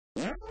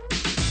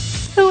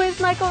Who is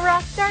Michael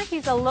Rockstar?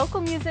 He's a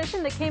local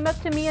musician that came up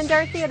to me and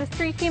Darcy at a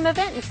street team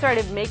event and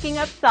started making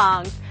up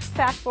songs.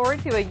 Fast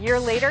forward to a year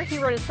later, he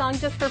wrote a song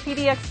just for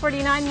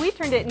PDX49. We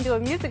turned it into a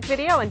music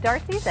video, and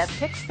Darcy's at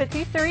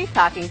Pattisserie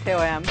talking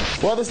to him.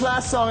 Well, this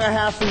last song I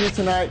have for you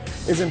tonight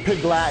is in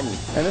Pig Latin,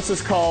 and this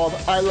is called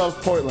I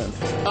Love Portland.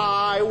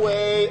 I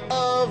way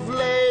of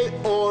lay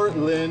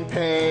Ortland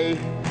pay.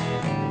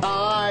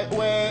 I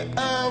way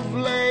of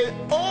lay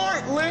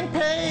Ortland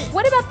pay.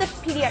 What about the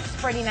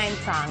PDX49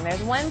 song?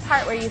 There's one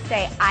part where you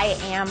say, I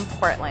am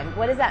Portland.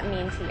 What does that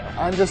mean to you?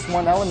 I'm just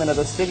one element of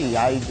the city.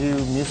 I do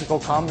musical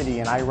comedy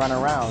and I run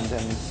around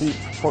and keep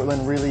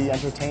Portland really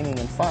entertaining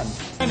and fun.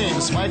 My name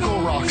is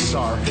Michael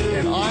Rockstar,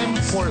 and I'm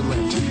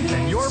Portland,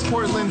 and you're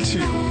Portland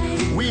too.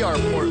 We are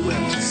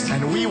Portland,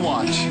 and we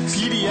watch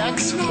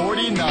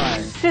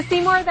PDX49. To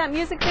see more of that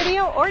music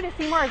video or to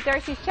see more of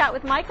Darcy's chat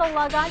with Michael,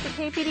 log on to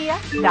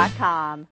kpdx.com.